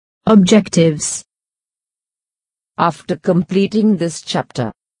Objectives. After completing this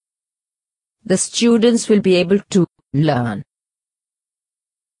chapter, the students will be able to learn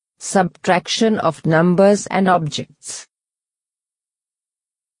subtraction of numbers and objects,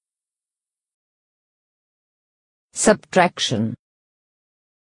 subtraction,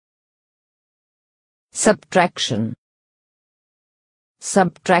 subtraction.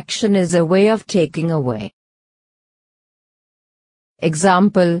 Subtraction is a way of taking away.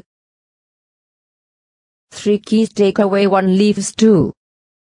 Example: 3 keys take away 1 leaves 2.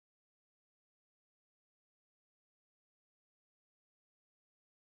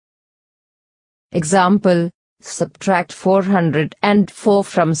 Example: subtract 404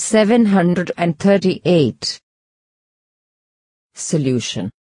 from 738.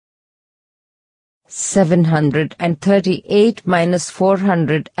 Solution: 738 minus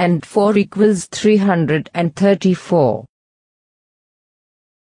 404 equals 334.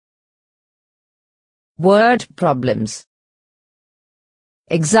 Word problems.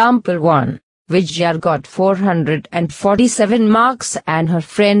 Example 1. Vijaya got 447 marks and her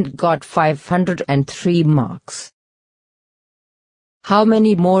friend got 503 marks. How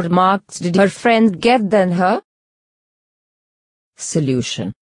many more marks did her friend get than her?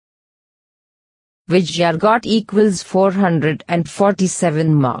 Solution: Vijaya got equals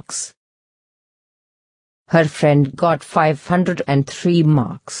 447 marks. Her friend got 503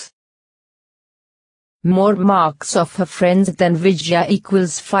 marks. More marks of her friends than Vijaya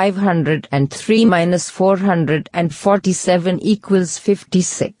equals 503 minus 447 equals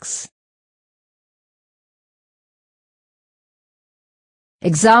 56.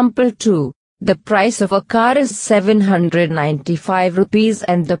 Example 2. The price of a car is 795 rupees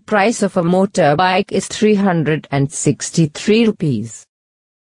and the price of a motorbike is 363 rupees.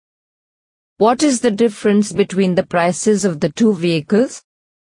 What is the difference between the prices of the two vehicles?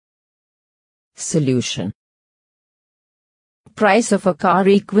 Solution: price of a car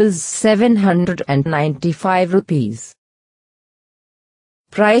equals 795 rupees.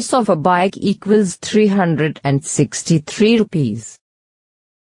 Price of a bike equals 363 rupees.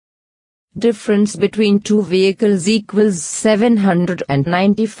 Difference between two vehicles equals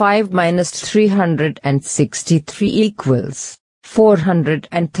 795 minus 363 equals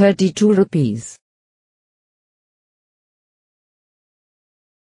 432 rupees.